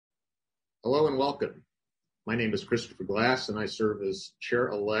Hello and welcome. My name is Christopher Glass, and I serve as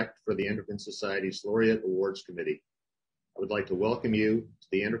Chair-elect for the Endocrine Society's Laureate Awards Committee. I would like to welcome you to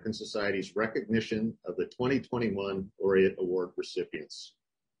the Endocrine Society's recognition of the 2021 Laureate Award recipients.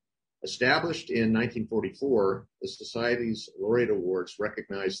 Established in 1944, the Society's Laureate Awards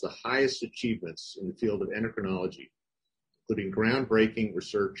recognize the highest achievements in the field of endocrinology, including groundbreaking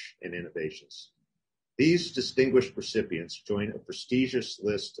research and innovations. These distinguished recipients join a prestigious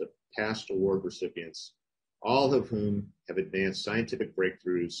list of past award recipients, all of whom have advanced scientific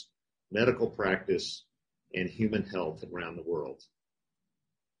breakthroughs, medical practice, and human health around the world.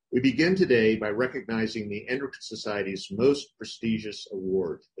 We begin today by recognizing the Endocrine Society's most prestigious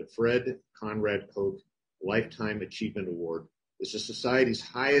award. The Fred Conrad Koch Lifetime Achievement Award is the Society's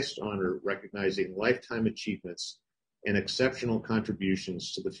highest honor, recognizing lifetime achievements and exceptional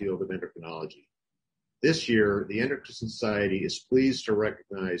contributions to the field of endocrinology. This year, the Endocrine Society is pleased to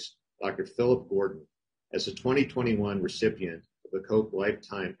recognize Dr. Philip Gordon as the 2021 recipient of the Koch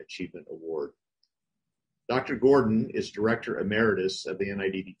Lifetime Achievement Award. Dr. Gordon is Director Emeritus of the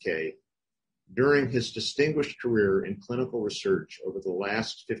NIDDK. During his distinguished career in clinical research over the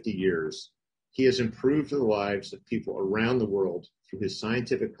last 50 years, he has improved the lives of people around the world through his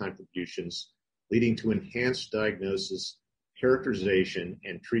scientific contributions, leading to enhanced diagnosis, characterization,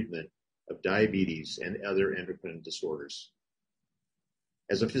 and treatment of diabetes and other endocrine disorders.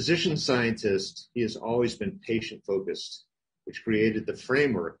 As a physician scientist, he has always been patient-focused, which created the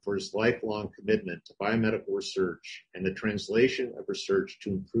framework for his lifelong commitment to biomedical research and the translation of research to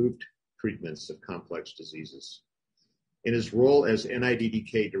improved treatments of complex diseases. In his role as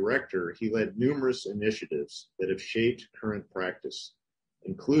NIDDK director, he led numerous initiatives that have shaped current practice,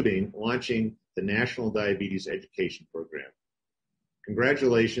 including launching the National Diabetes Education Program.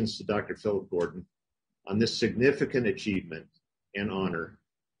 Congratulations to Dr. Philip Gordon on this significant achievement and honor,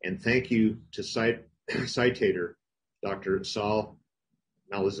 and thank you to citator Dr. Saul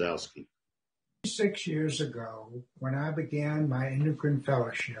Malazowski. 6 years ago, when I began my endocrine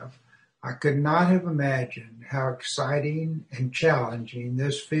fellowship, I could not have imagined how exciting and challenging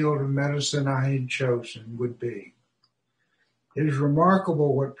this field of medicine I had chosen would be. It is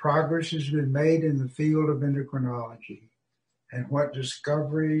remarkable what progress has been made in the field of endocrinology and what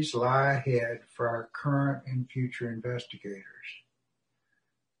discoveries lie ahead for our current and future investigators.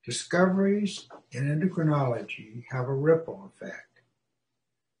 Discoveries in endocrinology have a ripple effect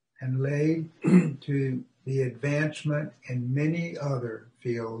and lead to the advancement in many other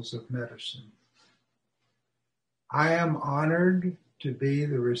fields of medicine. I am honored to be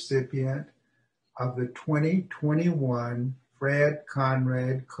the recipient of the 2021 Fred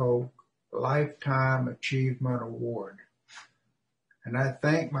Conrad Koch Lifetime Achievement Award. And I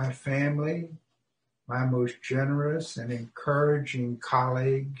thank my family, my most generous and encouraging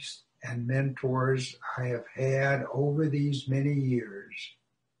colleagues and mentors I have had over these many years,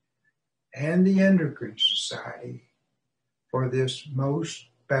 and the Endocrine Society for this most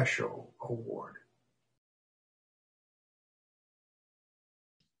special award.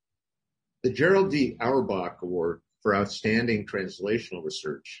 The Gerald D. Auerbach Award for Outstanding Translational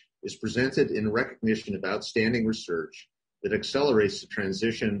Research is presented in recognition of outstanding research that accelerates the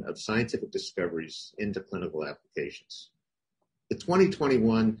transition of scientific discoveries into clinical applications. The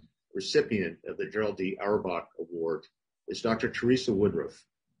 2021 recipient of the Gerald D. Auerbach Award is Dr. Teresa Woodruff,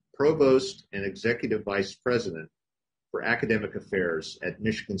 Provost and Executive Vice President for Academic Affairs at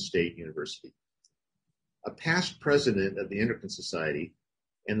Michigan State University. A past president of the Endocrine Society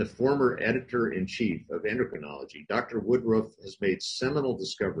and the former editor-in-chief of endocrinology, Dr. Woodruff has made seminal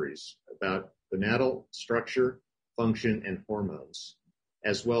discoveries about gonadal structure, function, and hormones,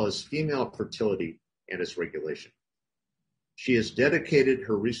 as well as female fertility and its regulation. She has dedicated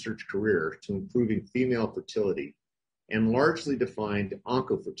her research career to improving female fertility and largely defined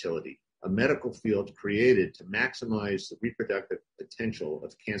oncofertility, a medical field created to maximize the reproductive potential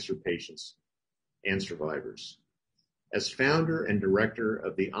of cancer patients and survivors. As founder and director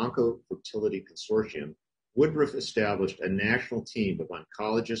of the Oncofertility Consortium, Woodruff established a national team of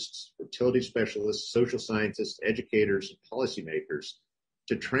oncologists, fertility specialists, social scientists, educators, and policymakers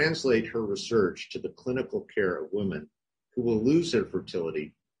to translate her research to the clinical care of women who will lose their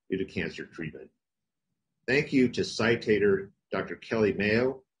fertility due to cancer treatment. Thank you to citator Dr. Kelly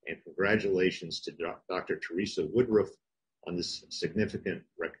Mayo, and congratulations to Dr. Teresa Woodruff on this significant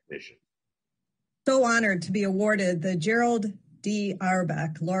recognition. So honored to be awarded the Gerald D.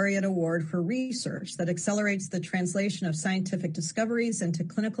 Auerbach Laureate Award for research that accelerates the translation of scientific discoveries into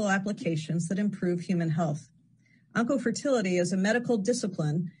clinical applications that improve human health. Oncofertility is a medical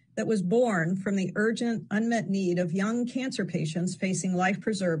discipline that was born from the urgent, unmet need of young cancer patients facing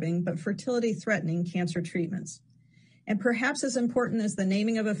life-preserving but fertility-threatening cancer treatments. And perhaps as important as the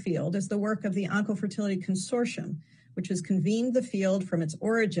naming of a field is the work of the Oncofertility Consortium, which has convened the field from its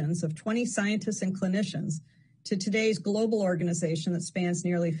origins of 20 scientists and clinicians to today's global organization that spans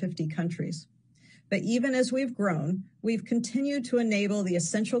nearly 50 countries. But even as we've grown, we've continued to enable the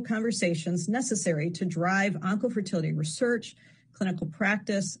essential conversations necessary to drive oncofertility research, clinical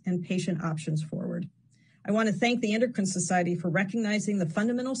practice, and patient options forward. I want to thank the Endocrine Society for recognizing the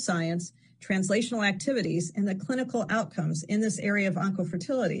fundamental science, translational activities, and the clinical outcomes in this area of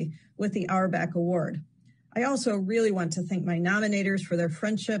oncofertility with the Auerbach Award. I also really want to thank my nominators for their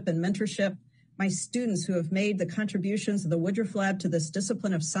friendship and mentorship, my students who have made the contributions of the Woodruff Lab to this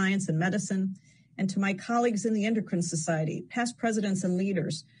discipline of science and medicine, and to my colleagues in the Endocrine Society, past presidents and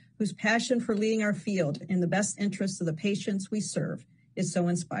leaders, whose passion for leading our field in the best interests of the patients we serve is so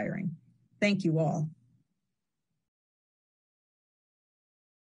inspiring. Thank you all.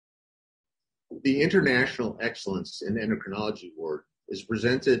 The International Excellence in Endocrinology Award is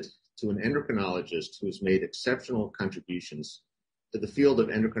presented to an endocrinologist who has made exceptional contributions to the field of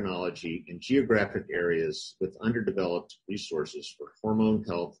endocrinology in geographic areas with underdeveloped resources for hormone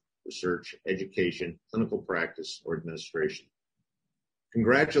health, research, education, clinical practice, or administration.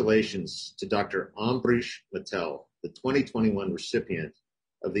 Congratulations to Dr. Ambrish Mittal, the 2021 recipient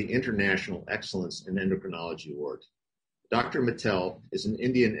of the International Excellence in Endocrinology Award. Dr. Mittal is an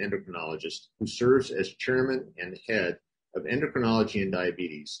Indian endocrinologist who serves as chairman and head of endocrinology and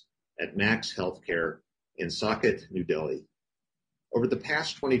diabetes at Max Healthcare in Saket, New Delhi. Over the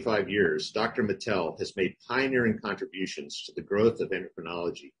past 25 years, Dr. Mittal has made pioneering contributions to the growth of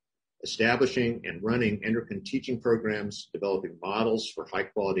endocrinology, establishing and running endocrine teaching programs, developing models for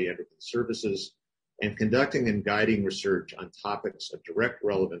high-quality endocrine services, and conducting and guiding research on topics of direct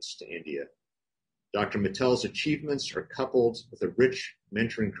relevance to India. Dr. Mittal's achievements are coupled with a rich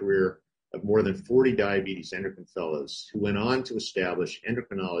mentoring career of more than 40 diabetes endocrine fellows who went on to establish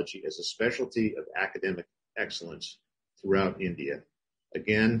endocrinology as a specialty of academic excellence throughout India.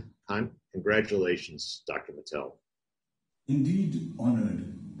 Again, congratulations, Dr. Mittal. Indeed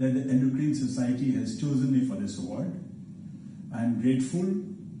honored that the Endocrine Society has chosen me for this award. I am grateful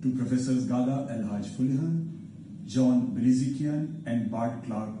to Professors Gada El-Haj Fulihan, John Belizikian, and Bart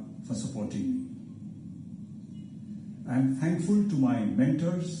Clark for supporting me. I am thankful to my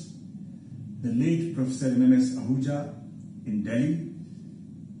mentors, the late Professor M.M.S. Ahuja in Delhi,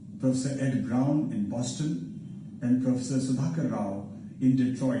 Professor Ed Brown in Boston, and Professor Sudhakar Rao in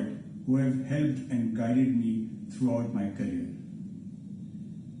Detroit, who have helped and guided me throughout my career.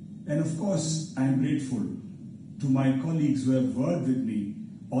 And of course, I am grateful to my colleagues who have worked with me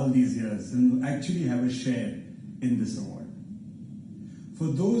all these years and who actually have a share in this award. For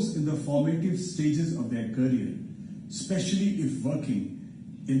those in the formative stages of their career, especially if working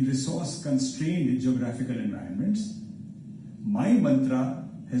in resource-constrained geographical environments, my mantra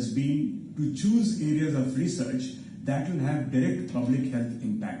has been to choose areas of research that will have direct public health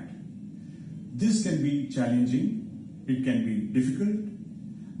impact. This can be challenging, it can be difficult,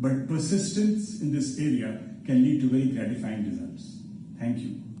 but persistence in this area can lead to very gratifying results. Thank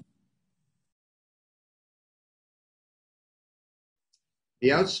you.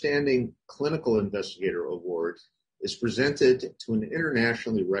 The Outstanding Clinical Investigator Award is presented to an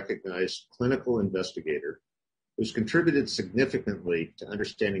internationally recognized clinical investigator who's contributed significantly to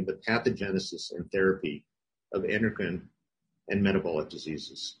understanding the pathogenesis and therapy of endocrine and metabolic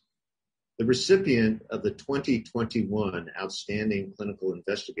diseases. The recipient of the 2021 Outstanding Clinical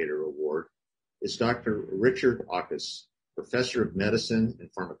Investigator Award is Dr. Richard Auchus, Professor of Medicine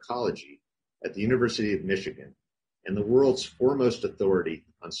and Pharmacology at the University of Michigan and the world's foremost authority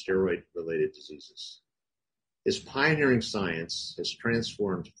on steroid-related diseases. His pioneering science has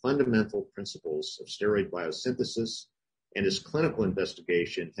transformed fundamental principles of steroid biosynthesis, and his clinical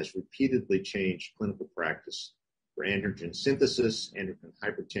investigation has repeatedly changed clinical practice for androgen synthesis, endocrine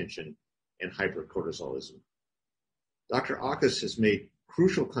hypertension, and hypercortisolism. Dr. Auchus has made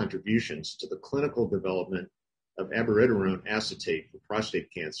crucial contributions to the clinical development of abiraterone acetate for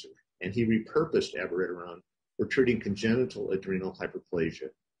prostate cancer, and he repurposed abiraterone for treating congenital adrenal hyperplasia.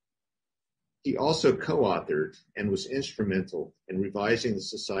 He also co-authored and was instrumental in revising the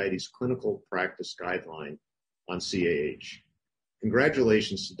Society's clinical practice guideline on CAH.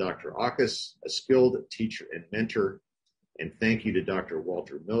 Congratulations to Dr. Auchus, a skilled teacher and mentor, and thank you to Dr.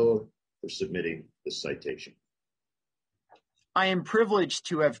 Walter Miller for submitting this citation. I am privileged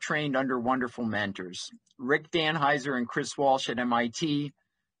to have trained under wonderful mentors, Rick Danheiser and Chris Walsh at MIT,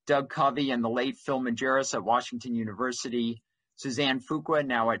 Doug Covey and the late Phil Majerus at Washington University, Suzanne Fuqua,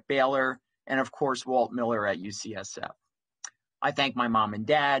 now at Baylor, and of course, Walt Miller at UCSF. I thank my mom and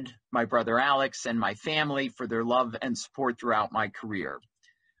dad, my brother Alex, and my family for their love and support throughout my career.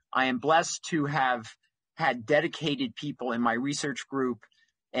 I am blessed to have had dedicated people in my research group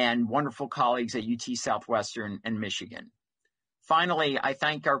and wonderful colleagues at UT Southwestern and Michigan. Finally, I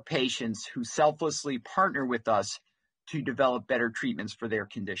thank our patients who selflessly partner with us to develop better treatments for their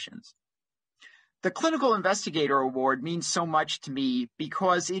conditions. The Clinical Investigator Award means so much to me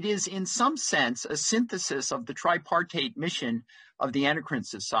because it is, in some sense, a synthesis of the tripartite mission of the Endocrine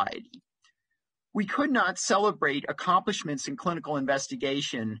Society. We could not celebrate accomplishments in clinical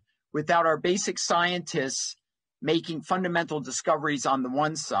investigation without our basic scientists making fundamental discoveries on the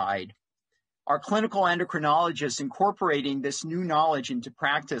one side, our clinical endocrinologists incorporating this new knowledge into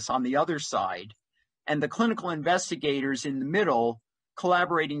practice on the other side, and the clinical investigators in the middle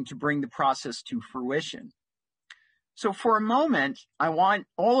collaborating to bring the process to fruition. So for a moment, I want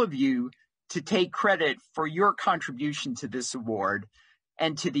all of you to take credit for your contribution to this award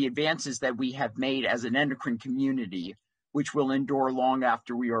and to the advances that we have made as an endocrine community, which will endure long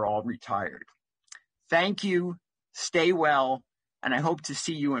after we are all retired. Thank you, stay well, and I hope to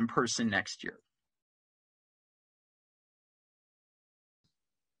see you in person next year.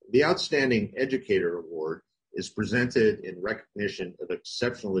 The Outstanding Educator Award is presented in recognition of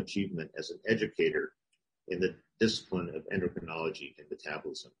exceptional achievement as an educator in the discipline of endocrinology and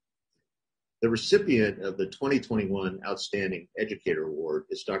metabolism. The recipient of the 2021 Outstanding Educator Award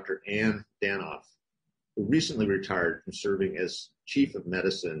is Dr. Ann Danoff, who recently retired from serving as Chief of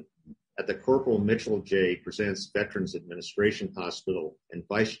Medicine at the Corporal Mitchell J. Presents Veterans Administration Hospital and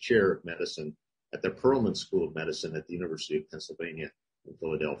Vice Chair of Medicine at the Perelman School of Medicine at the University of Pennsylvania in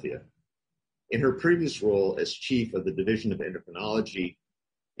Philadelphia. In her previous role as Chief of the Division of Endocrinology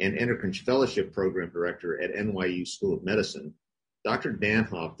and Endocrine Fellowship Program Director at NYU School of Medicine, Dr.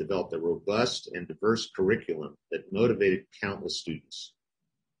 Danoff developed a robust and diverse curriculum that motivated countless students.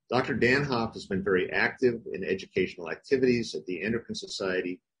 Dr. Danoff has been very active in educational activities at the Endocrine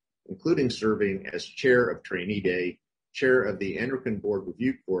Society, including serving as Chair of Trainee Day, Chair of the Endocrine Board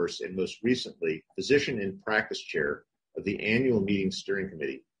Review Course, and most recently, Physician in Practice Chair of the Annual Meeting Steering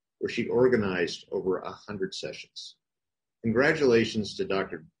Committee, where she organized over 100 sessions. Congratulations to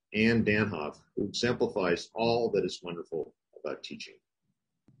Dr. Ann Danoff, who exemplifies all that is wonderful about teaching.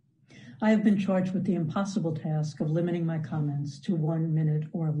 I have been charged with the impossible task of limiting my comments to 1 minute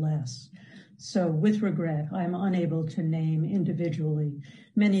or less. So with regret, I am unable to name individually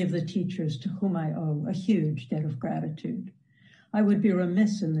many of the teachers to whom I owe a huge debt of gratitude. I would be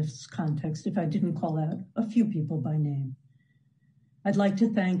remiss in this context if I didn't call out a few people by name. I'd like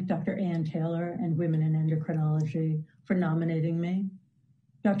to thank Dr. Ann Taylor and Women in Endocrinology for nominating me,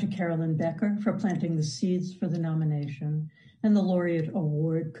 Dr. Carolyn Becker for planting the seeds for the nomination, and the Laureate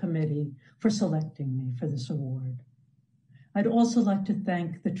Award Committee for selecting me for this award. I'd also like to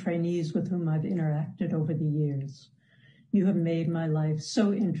thank the trainees with whom I've interacted over the years. You have made my life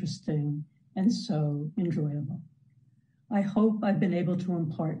so interesting and so enjoyable. I hope I've been able to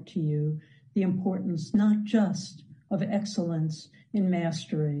impart to you the importance not just of excellence in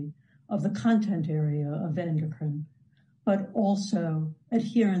mastery of the content area of endocrine, but also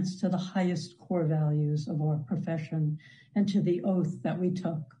adherence to the highest core values of our profession and to the oath that we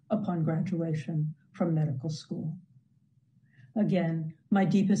took upon graduation from medical school. Again, my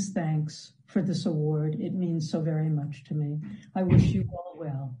deepest thanks for this award. It means so very much to me. I wish you all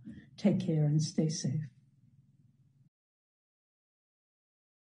well. Take care and stay safe.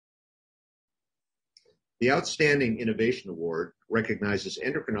 The Outstanding Innovation Award recognizes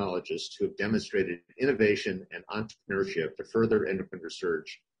endocrinologists who have demonstrated innovation and entrepreneurship to further endocrine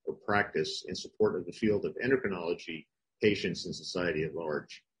research or practice in support of the field of endocrinology, patients, and society at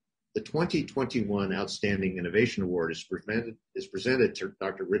large. The 2021 Outstanding Innovation Award is presented to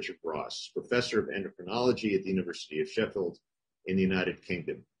Dr. Richard Ross, Professor of Endocrinology at the University of Sheffield in the United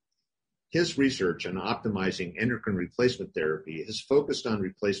Kingdom. His research on optimizing endocrine replacement therapy has focused on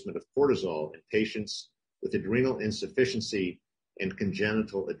replacement of cortisol in patients with adrenal insufficiency and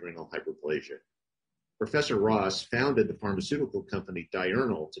congenital adrenal hyperplasia. Professor Ross founded the pharmaceutical company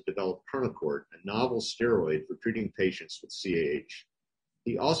Diurnal to develop Chronocort, a novel steroid for treating patients with CAH.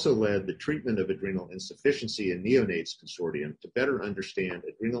 He also led the Treatment of Adrenal Insufficiency in Neonates Consortium to better understand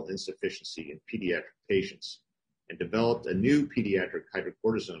adrenal insufficiency in pediatric patients and developed a new pediatric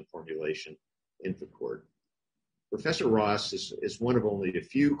hydrocortisone formulation, Infocort. Professor Ross is one of only a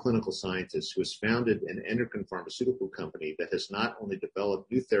few clinical scientists who has founded an endocrine pharmaceutical company that has not only developed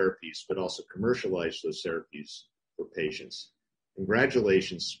new therapies, but also commercialized those therapies for patients.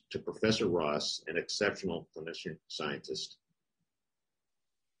 Congratulations to Professor Ross, an exceptional clinician scientist.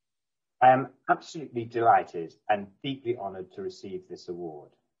 I am absolutely delighted and deeply honored to receive this award.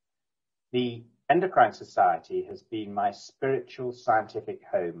 The Endocrine Society has been my spiritual scientific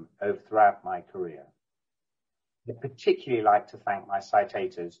home throughout my career. I'd particularly like to thank my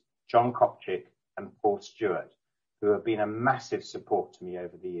citators, John Kopchik and Paul Stewart, who have been a massive support to me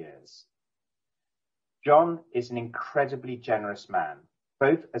over the years. John is an incredibly generous man,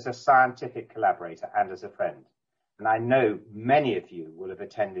 both as a scientific collaborator and as a friend, and I know many of you will have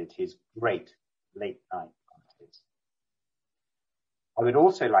attended his great late night parties. I would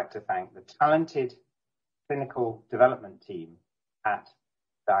also like to thank the talented clinical development team at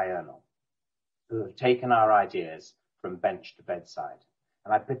Diurnal, who have taken our ideas from bench to bedside.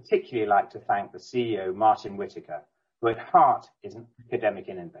 And I'd particularly like to thank the CEO, Martin Whitaker, who at heart is an academic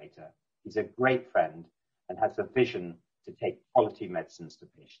innovator. He's a great friend and has the vision to take quality medicines to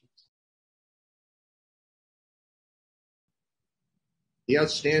patients. The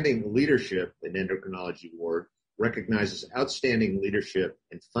Outstanding Leadership in Endocrinology Award recognizes outstanding leadership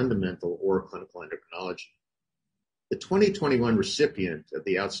in fundamental or clinical endocrinology. The 2021 recipient of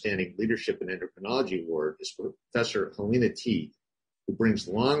the Outstanding Leadership in Endocrinology Award is Professor Helena Teague, who brings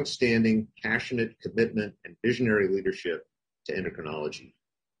long-standing, passionate commitment and visionary leadership to endocrinology.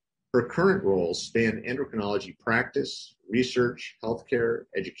 Her current roles span endocrinology practice, research, healthcare,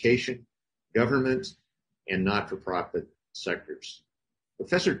 education, government, and not-for-profit sectors.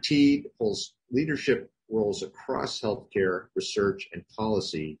 Professor Teague holds leadership roles across healthcare, research, and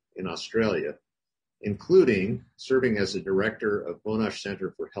policy in Australia, including serving as the director of Monash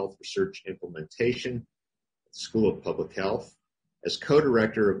Centre for Health Research Implementation at the School of Public Health, as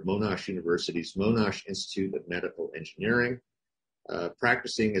co-director of Monash University's Monash Institute of Medical Engineering,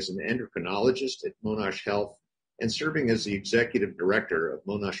 practicing as an endocrinologist at Monash Health, and serving as the executive director of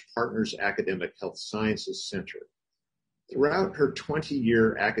Monash Partners Academic Health Sciences Center. Throughout her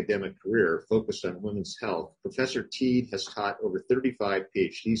 20-year academic career focused on women's health, Professor Teague has taught over 35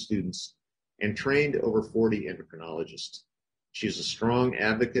 PhD students and trained over 40 endocrinologists. She is a strong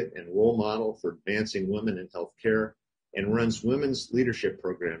advocate and role model for advancing women in healthcare and runs women's leadership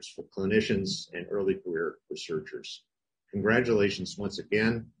programs for clinicians and early career researchers. Congratulations once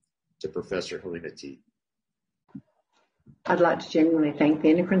again to Professor Helena Teague. I'd like to genuinely thank the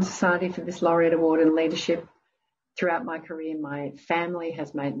Endocrine Society for this Laureate Award in leadership. Throughout my career, my family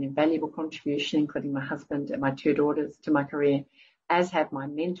has made an invaluable contribution, including my husband and my 2 daughters, to my career, as have my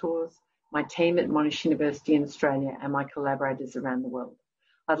mentors, my team at Monash University in Australia, and my collaborators around the world.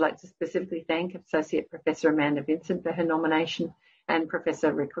 I'd like to specifically thank Associate Professor Amanda Vincent for her nomination and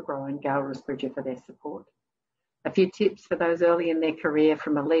Professor Rick McGraw and Gail Rusbridger for their support. A few tips for those early in their career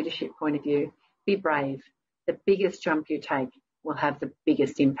from a leadership point of view: be brave. The biggest jump you take will have the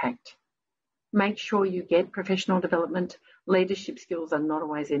biggest impact. Make sure you get professional development. Leadership skills are not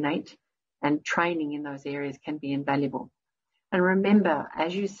always innate, and training in those areas can be invaluable. And remember,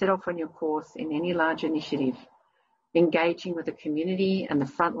 as you set off on your course in any large initiative, engaging with the community and the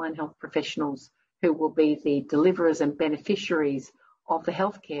frontline health professionals who will be the deliverers and beneficiaries of the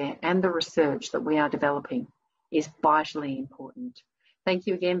healthcare and the research that we are developing is vitally important. Thank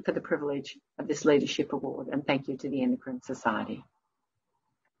you again for the privilege of this Leadership Award, and thank you to the Endocrine Society.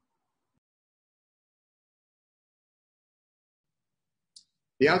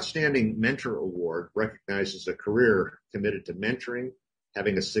 The Outstanding Mentor Award recognizes a career committed to mentoring,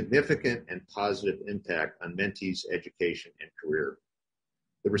 having a significant and positive impact on mentees' education and career.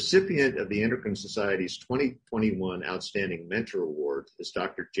 The recipient of the Endocrine Society's 2021 Outstanding Mentor Award is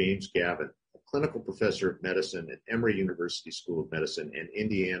Dr. James Gavin, a clinical professor of medicine at Emory University School of Medicine and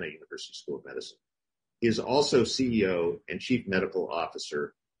Indiana University School of Medicine. He is also CEO and Chief Medical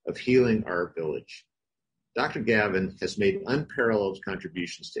Officer of Healing Our Village. Dr. Gavin has made unparalleled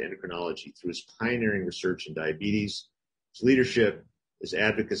contributions to endocrinology through his pioneering research in diabetes, his leadership, his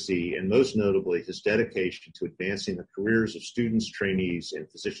advocacy, and most notably, his dedication to advancing the careers of students, trainees, and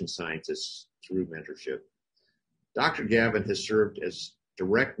physician scientists through mentorship. Dr. Gavin has served as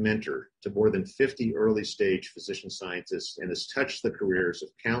direct mentor to more than 50 early-stage physician scientists and has touched the careers of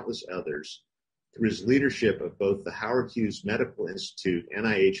countless others through his leadership of both the Howard Hughes Medical Institute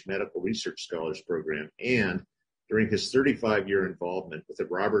NIH Medical Research Scholars Program and during his 35-year involvement with the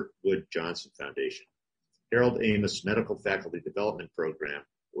Robert Wood Johnson Foundation, Harold Amos Medical Faculty Development Program,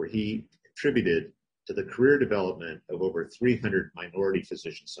 where he contributed to the career development of over 300 minority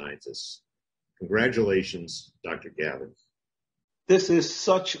physician scientists. Congratulations, Dr. Gavin. This is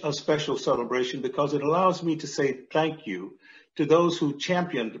such a special celebration because it allows me to say thank you to those who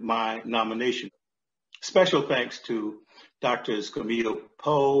championed my nomination. Special thanks to Drs. Camille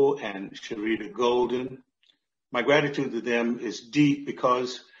Poe and Sharita Golden. My gratitude to them is deep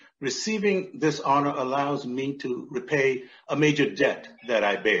because Receiving this honor allows me to repay a major debt that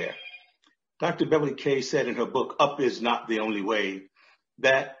I bear. Dr. Beverly Kay said in her book, Up Is Not the Only Way,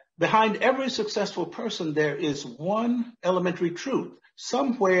 that behind every successful person, there is one elementary truth.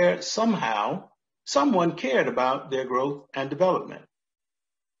 Somewhere, somehow, someone cared about their growth and development.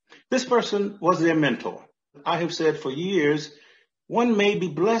 This person was their mentor. I have said for years, one may be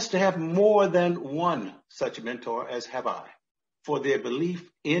blessed to have more than one such mentor as have I. For their belief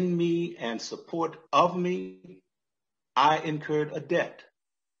in me and support of me, I incurred a debt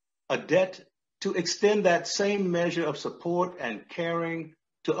to extend that same measure of support and caring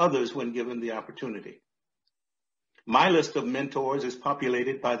to others when given the opportunity. My list of mentors is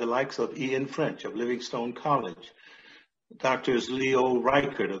populated by the likes of Ian French of Livingstone College, Drs. Leo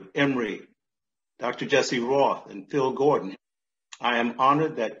Reichert of Emory, Dr. Jesse Roth and Phil Gordon. I am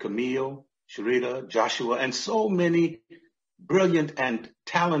honored that Camille, Sharita, Joshua, and so many brilliant and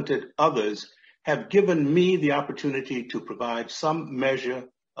talented others have given me the opportunity to provide some measure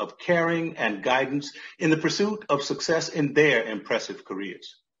of caring and guidance in the pursuit of success in their impressive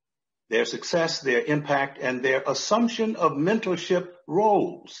careers. Their success, their impact, and their assumption of mentorship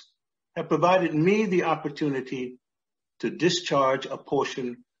roles have provided me the opportunity to discharge a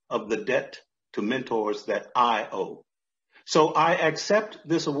portion of the debt to mentors that I owe. So I accept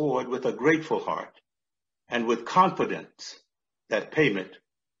this award with a grateful heart and with confidence that payment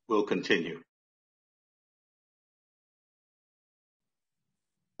will continue.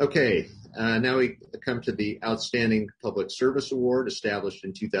 Okay, now we come to the Outstanding Public Service Award established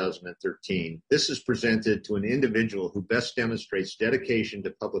in 2013. This is presented to an individual who best demonstrates dedication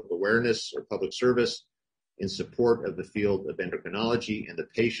to public awareness or public service in support of the field of endocrinology and the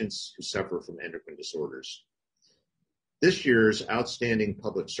patients who suffer from endocrine disorders. This year's Outstanding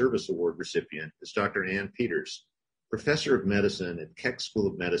Public Service Award recipient is Dr. Ann Peters, Professor of Medicine at Keck School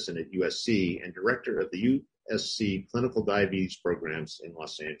of Medicine at USC and Director of the USC Clinical Diabetes Programs in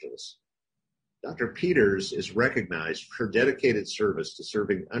Los Angeles. Dr. Peters is recognized for her dedicated service to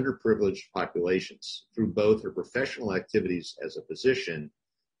serving underprivileged populations through both her professional activities as a physician,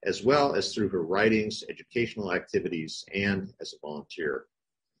 as well as through her writings, educational activities, and as a volunteer.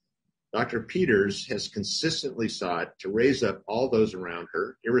 Dr. Peters has consistently sought to raise up all those around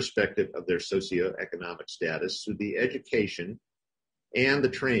her, irrespective of their socioeconomic status, through the education and the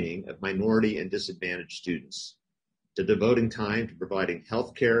training of minority and disadvantaged students, to devoting time to providing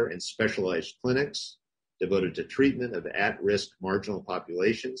health care in specialized clinics, devoted to treatment of at-risk marginal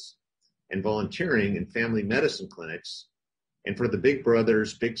populations, and volunteering in family medicine clinics, and for the big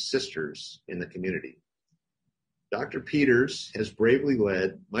brothers, big sisters in the community. Dr. Peters has bravely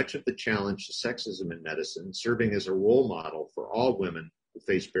led much of the challenge to sexism in medicine, serving as a role model for all women who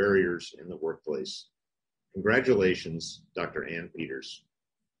face barriers in the workplace. Congratulations, Dr. Ann Peters.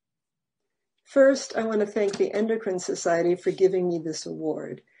 First, I want to thank the Endocrine Society for giving me this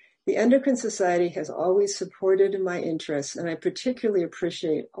award. The Endocrine Society has always supported my interests, and I particularly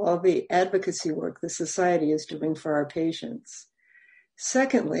appreciate all the advocacy work the Society is doing for our patients.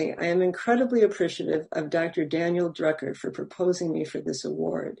 Secondly, I am incredibly appreciative of Dr. Daniel Drucker for proposing me for this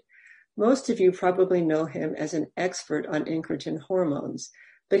award. Most of you probably know him as an expert on incretin hormones,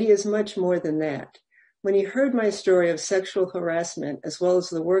 but he is much more than that. When he heard my story of sexual harassment, as well as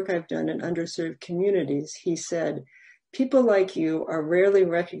the work I've done in underserved communities, he said, "People like you are rarely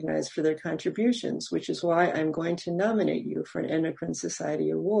recognized for their contributions, which is why I'm going to nominate you for an Endocrine Society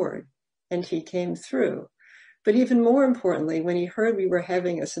award." And he came through. But even more importantly, when he heard we were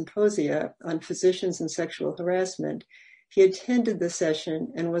having a symposia on physicians and sexual harassment, he attended the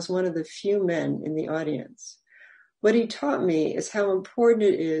session and was one of the few men in the audience. What he taught me is how important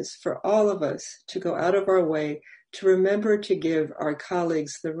it is for all of us to go out of our way to remember to give our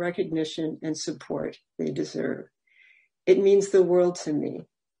colleagues the recognition and support they deserve. It means the world to me.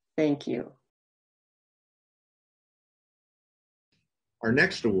 Thank you. Our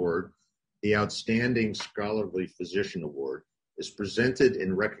next award, the Outstanding Scholarly Physician Award, is presented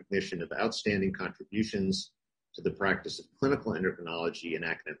in recognition of outstanding contributions to the practice of clinical endocrinology in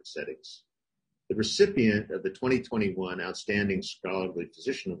academic settings. The recipient of the 2021 Outstanding Scholarly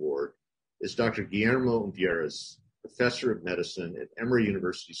Physician Award is Dr. Guillermo Umbieras, Professor of Medicine at Emory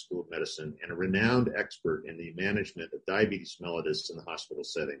University School of Medicine and a renowned expert in the management of diabetes mellitus in the hospital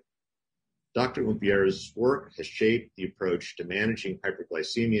setting. Dr. Umbieras' work has shaped the approach to managing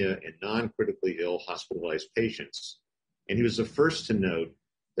hyperglycemia in non-critically ill hospitalized patients, and he was the first to note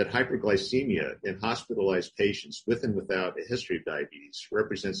that hyperglycemia in hospitalized patients with and without a history of diabetes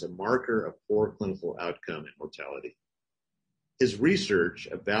represents a marker of poor clinical outcome and mortality. His research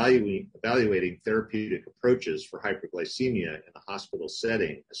evaluating therapeutic approaches for hyperglycemia in the hospital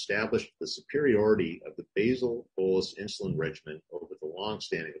setting established the superiority of the basal bolus insulin regimen over the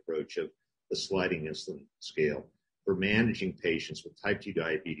long-standing approach of the sliding insulin scale for managing patients with type 2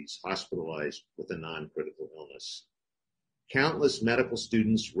 diabetes hospitalized with a non-critical illness. Countless medical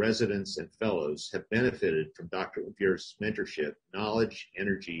students, residents, and fellows have benefited from Dr. Umpier's mentorship, knowledge,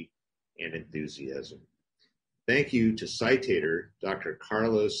 energy, and enthusiasm. Thank you to citator Dr.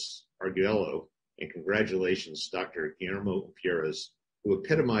 Carlos Arguello, and congratulations, Dr. Guillermo Umpieras, who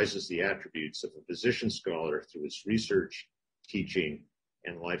epitomizes the attributes of a physician scholar through his research, teaching,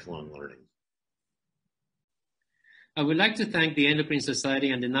 and lifelong learning. I would like to thank the Endocrine Society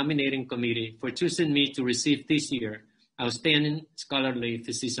and the nominating committee for choosing me to receive this year's Outstanding Scholarly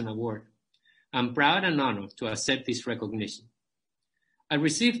Physician Award. I'm proud and honored to accept this recognition. I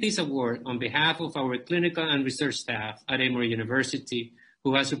received this award on behalf of our clinical and research staff at Emory University,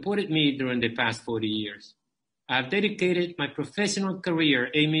 who has supported me during the past 40 years. I have dedicated my professional career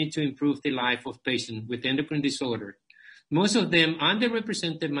aiming to improve the life of patients with endocrine disorder, most of them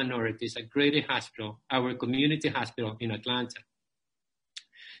underrepresented minorities at Grady Hospital, our community hospital in Atlanta.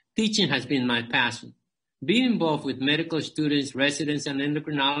 Teaching has been my passion. Being involved with medical students, residents, and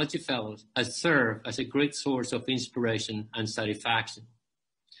endocrinology fellows has served as a great source of inspiration and satisfaction.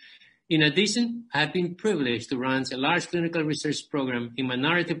 In addition, I have been privileged to run a large clinical research program in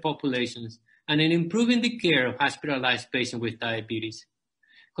minority populations and in improving the care of hospitalized patients with diabetes.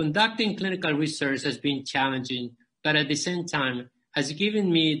 Conducting clinical research has been challenging, but at the same time has given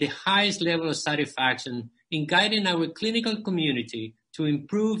me the highest level of satisfaction in guiding our clinical community to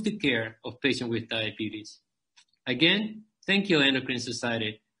improve the care of patients with diabetes. Again, thank you, Endocrine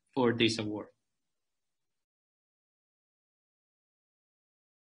Society, for this award.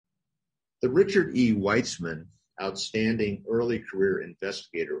 The Richard E. Weitzman Outstanding Early Career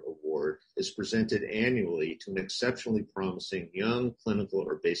Investigator Award is presented annually to an exceptionally promising young clinical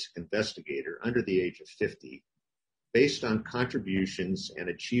or basic investigator under the age of 50, based on contributions and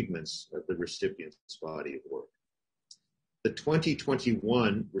achievements of the recipient's body of work. The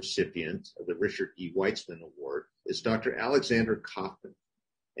 2021 recipient of the Richard E. Weitzman Award is Dr. Alexander Kaufman,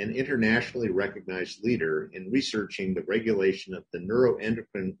 an internationally recognized leader in researching the regulation of the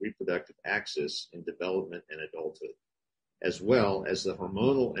neuroendocrine reproductive axis in development and adulthood, as well as the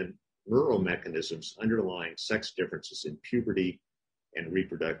hormonal and neural mechanisms underlying sex differences in puberty and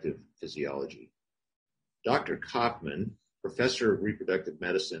reproductive physiology. Dr. Kaufman, professor of reproductive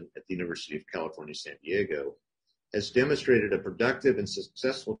medicine at the University of California, San Diego, has demonstrated a productive and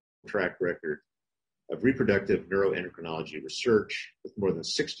successful track record of reproductive neuroendocrinology research with more than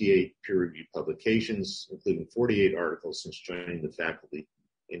 68 peer-reviewed publications, including 48 articles since joining the faculty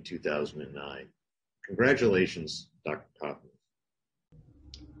in 2009. Congratulations, Dr. Kaufman.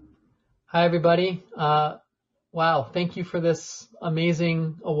 Hi, everybody. Wow, thank you for this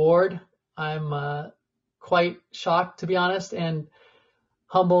amazing award. I'm quite shocked, to be honest, and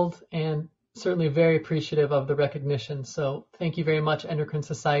humbled and certainly very appreciative of the recognition. So thank you very much, Endocrine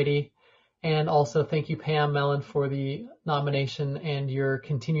Society. And also thank you, Pam Mellon, for the nomination and your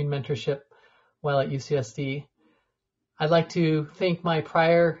continued mentorship while at UCSD. I'd like to thank my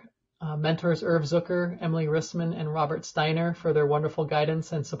prior mentors, Irv Zucker, Emily Rissman, and Robert Steiner, for their wonderful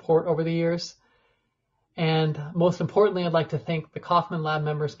guidance and support over the years. And most importantly, I'd like to thank the Kaufman Lab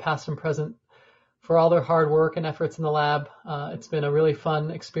members, past and present, for all their hard work and efforts in the lab. It's been a really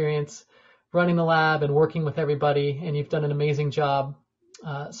fun experience running the lab and working with everybody, and you've done an amazing job.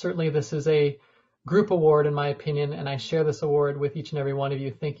 Certainly this is a group award in my opinion, and I share this award with each and every one of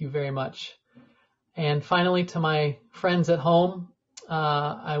you. Thank you very much. And finally, to my friends at home,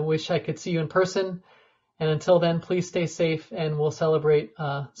 I wish I could see you in person. And until then, please stay safe, and we'll celebrate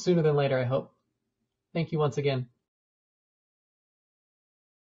sooner than later, I hope. Thank you once again.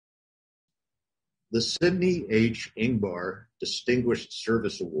 The Sidney H. Ingbar Distinguished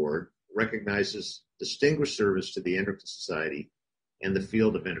Service Award recognizes distinguished service to the Endocrine Society and the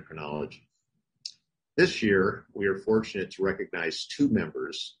field of endocrinology. This year, we are fortunate to recognize two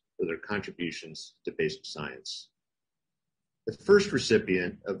members for their contributions to basic science. The first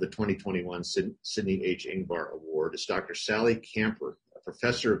recipient of the 2021 Sidney H. Ingbar Award is Dr. Sally Camper, a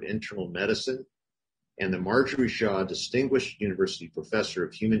professor of internal medicine and the Marjorie Shaw Distinguished University Professor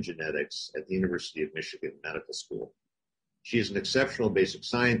of Human Genetics at the University of Michigan Medical School. She is an exceptional basic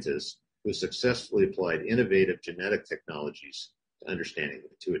scientist who has successfully applied innovative genetic technologies to understanding the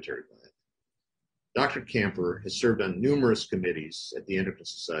pituitary gland. Dr. Camper has served on numerous committees at the Endocrine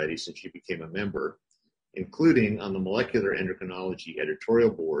Society since she became a member, including on the Molecular Endocrinology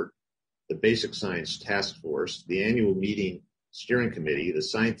Editorial Board, the Basic Science Task Force, the annual meeting Steering Committee, the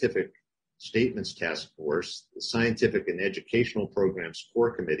Scientific Statements Task Force, the Scientific and Educational Programs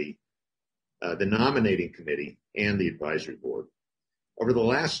Core Committee, the Nominating Committee, and the Advisory Board. Over the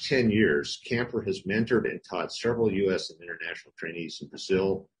last 10 years, Camper has mentored and taught several U.S. and international trainees in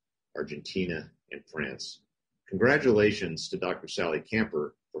Brazil, Argentina, and France. Congratulations to Dr. Sally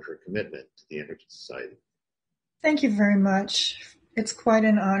Camper for her commitment to the Endocrine Society. Thank you very much. It's quite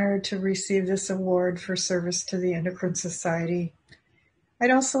an honor to receive this award for service to the Endocrine Society.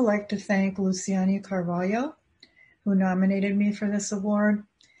 I'd also like to thank Luciani Carvalho, who nominated me for this award.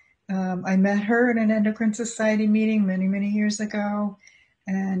 I met her at an Endocrine Society meeting many, many years ago,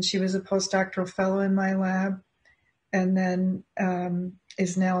 and she was a postdoctoral fellow in my lab, and then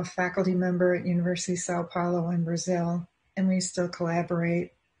is now a faculty member at University of Sao Paulo in Brazil, and we still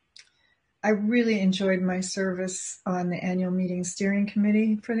collaborate. I really enjoyed my service on the annual meeting steering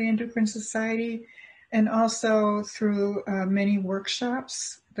committee for the Endocrine Society, and also through many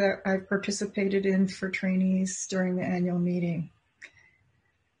workshops that I've participated in for trainees during the annual meeting.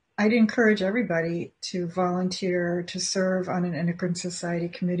 I'd encourage everybody to volunteer to serve on an Endocrine Society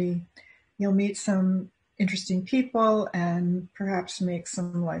committee. You'll meet some interesting people and perhaps make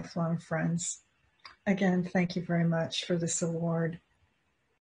some lifelong friends. Again, thank you very much for this award.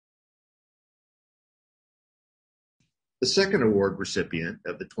 The second award recipient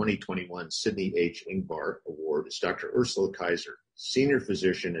of the 2021 Sidney H. Ingbar Award is Dr. Ursula Kaiser, senior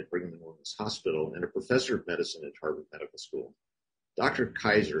physician at Brigham and Women's Hospital and a professor of medicine at Harvard Medical School. Dr.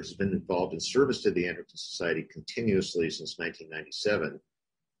 Kaiser has been involved in service to the Endocrine Society continuously since 1997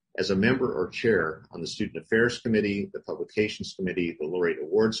 as a member or chair on the Student Affairs Committee, the Publications Committee, the Laureate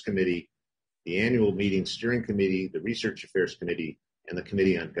Awards Committee, the Annual Meeting Steering Committee, the Research Affairs Committee, and the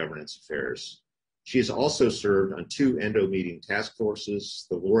Committee on Governance Affairs. She has also served on 2 Endo Meeting task forces,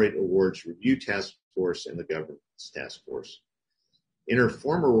 the Laureate Awards Review Task Force, and the Governance Task Force. In her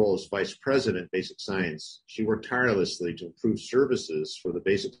former role as Vice President, Basic Science, she worked tirelessly to improve services for the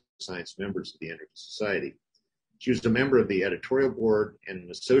Basic Science members of the Endocrine Society. She was a member of the editorial board and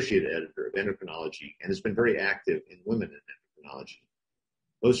an associate editor of endocrinology and has been very active in women in endocrinology.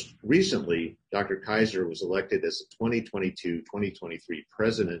 Most recently, Dr. Kaiser was elected as the 2022-2023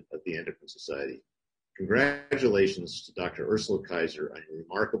 President of the Endocrine Society. Congratulations to Dr. Ursula Kaiser on your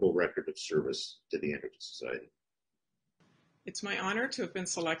remarkable record of service to the Endocrine Society. It's my honor to have been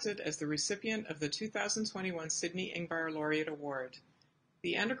selected as the recipient of the 2021 Sidney Ingbar Laureate Award.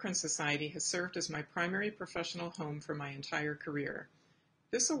 The Endocrine Society has served as my primary professional home for my entire career.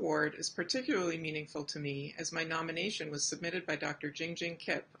 This award is particularly meaningful to me as my nomination was submitted by Dr. Jingjing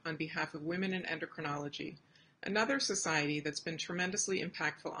Kip on behalf of Women in Endocrinology, another society that's been tremendously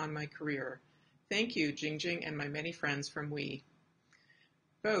impactful on my career. Thank you, Jingjing, and my many friends from WE.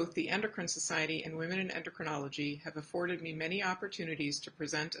 Both the Endocrine Society and Women in Endocrinology have afforded me many opportunities to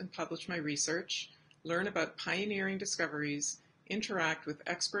present and publish my research, learn about pioneering discoveries, interact with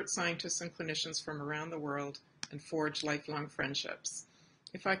expert scientists and clinicians from around the world, and forge lifelong friendships.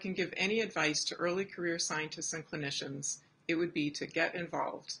 If I can give any advice to early career scientists and clinicians, it would be to get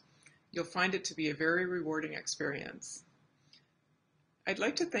involved. You'll find it to be a very rewarding experience. I'd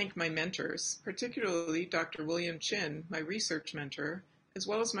like to thank my mentors, particularly Dr. William Chin, my research mentor, as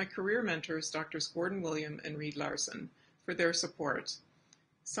well as my career mentors, Drs. Gordon William and Reed Larson, for their support.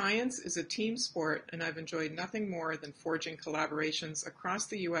 Science is a team sport, and I've enjoyed nothing more than forging collaborations across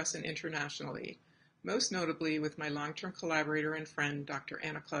the U.S. and internationally, most notably with my long-term collaborator and friend, Dr.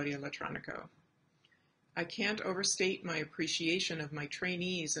 Ana Claudia Latronico. I can't overstate my appreciation of my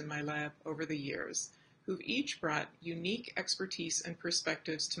trainees in my lab over the years, who've each brought unique expertise and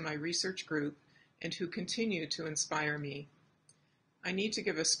perspectives to my research group and who continue to inspire me. I need to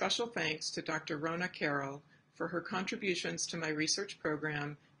give a special thanks to Dr. Rona Carroll for her contributions to my research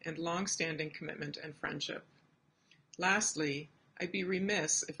program and long-standing commitment and friendship. Lastly, I'd be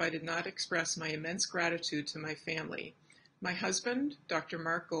remiss if I did not express my immense gratitude to my family, my husband, Dr.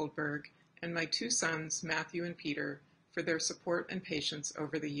 Mark Goldberg, and my 2 sons, Matthew and Peter, for their support and patience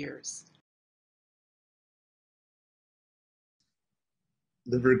over the years.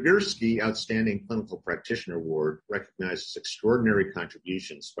 The Vygorsky Outstanding Clinical Practitioner Award recognizes extraordinary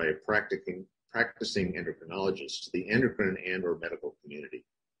contributions by a practicing endocrinologist to the endocrine and/or medical community.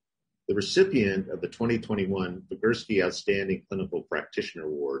 The recipient of the 2021 Vygorsky Outstanding Clinical Practitioner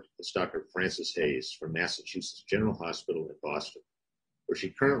Award is Dr. Frances Hayes from Massachusetts General Hospital in Boston, where she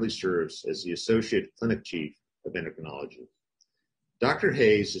currently serves as the Associate Clinic Chief of Endocrinology. Dr.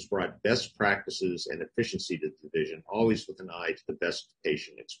 Hayes has brought best practices and efficiency to the division, always with an eye to the best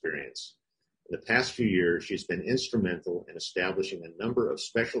patient experience. In the past few years, she's been instrumental in establishing a number of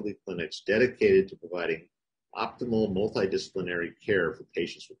specialty clinics dedicated to providing optimal multidisciplinary care for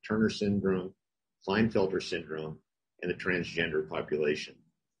patients with Turner syndrome, Klinefelter syndrome, and the transgender population.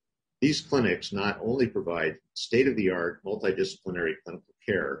 These clinics not only provide state-of-the-art multidisciplinary clinical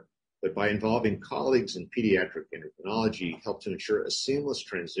care, but by involving colleagues in pediatric endocrinology, help to ensure a seamless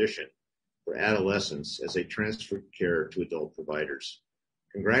transition for adolescents as they transfer care to adult providers.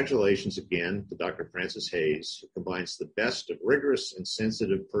 Congratulations again to Dr. Frances Hayes, who combines the best of rigorous and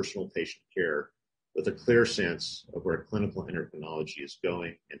sensitive personal patient care with a clear sense of where clinical endocrinology is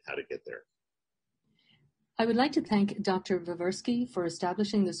going and how to get there. I would like to thank Dr. Viversky for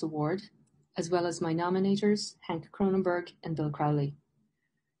establishing this award, as well as my nominators, Hank Cronenberg and Bill Crowley.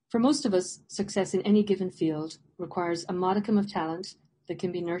 For most of us, success in any given field requires a modicum of talent that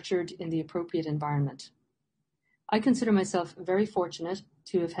can be nurtured in the appropriate environment. I consider myself very fortunate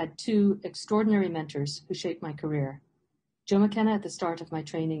to have had two extraordinary mentors who shaped my career, Joe McKenna at the start of my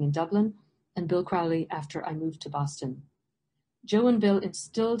training in Dublin and Bill Crowley after I moved to Boston. Joe and Bill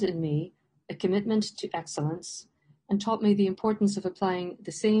instilled in me a commitment to excellence and taught me the importance of applying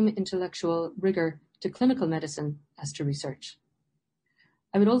the same intellectual rigor to clinical medicine as to research.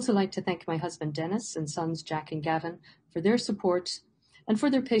 I would also like to thank my husband Dennis and sons Jack and Gavin for their support and for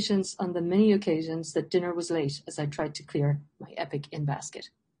their patience on the many occasions that dinner was late as I tried to clear my epic in basket.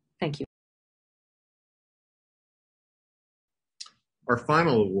 Thank you. Our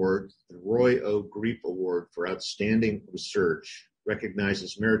final award, the Roy O. Griep Award for Outstanding Research,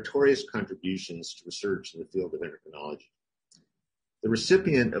 recognizes meritorious contributions to research in the field of endocrinology. The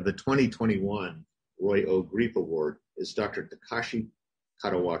recipient of the 2021 Roy O. Griep Award is Dr. Takashi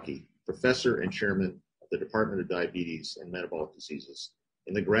Katawaki, professor and chairman of the Department of Diabetes and Metabolic Diseases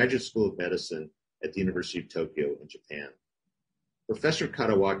in the Graduate School of Medicine at the University of Tokyo in Japan. Professor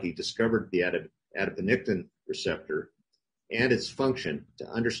Katawaki discovered the adiponectin receptor and its function to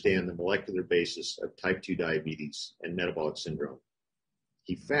understand the molecular basis of type 2 diabetes and metabolic syndrome.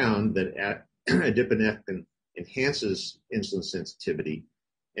 He found that adiponectin enhances insulin sensitivity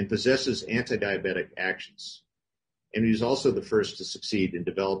and possesses anti-diabetic actions. And he was also the first to succeed in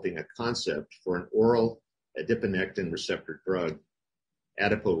developing a concept for an oral adiponectin receptor drug,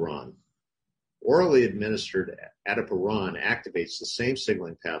 Adiporon. Orally administered Adiporon activates the same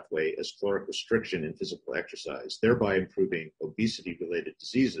signaling pathway as caloric restriction in physical exercise, thereby improving obesity-related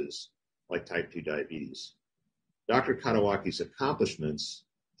diseases like type 2 diabetes. Dr. Katawaki's accomplishments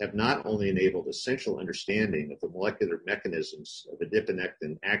have not only enabled essential understanding of the molecular mechanisms of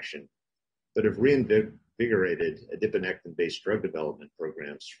adiponectin action, but have reinvigorated adiponectin-based drug development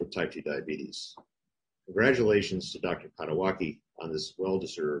programs for type 2 diabetes. Congratulations to Dr. Katawaki on this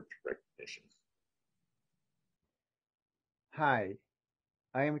well-deserved recognition. Hi,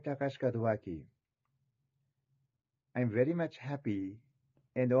 I am Takashi Katawaki. I'm very much happy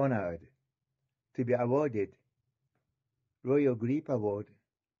and honored to be awarded Royal Griep Award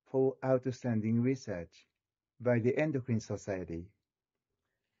for Outstanding Research by the Endocrine Society.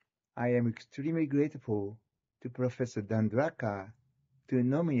 I am extremely grateful to Professor Dandraka to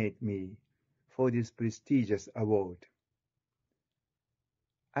nominate me for this prestigious award.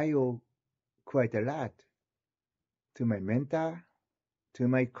 I owe quite a lot to my mentor, to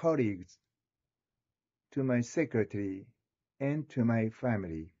my colleagues, to my secretary, and to my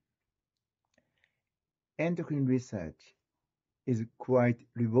family. Endocrine research is quite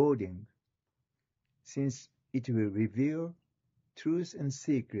rewarding since it will reveal truths and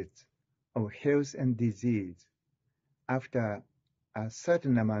secrets of health and disease after a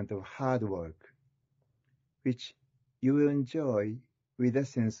certain amount of hard work, which you will enjoy with a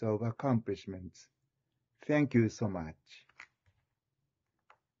sense of accomplishment. Thank you so much.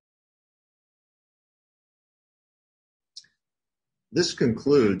 This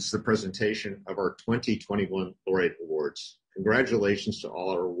concludes the presentation of our 2021 Laureate Awards. Congratulations to all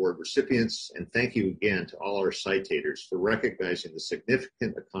our award recipients, and thank you again to all our citators for recognizing the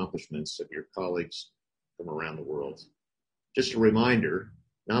significant accomplishments of your colleagues from around the world. Just a reminder,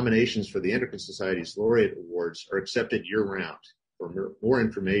 nominations for the Endocrine Society's Laureate Awards are accepted year-round. For more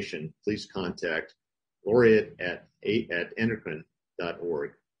information, please contact Laureate at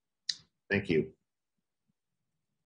endocrine.org. Thank you.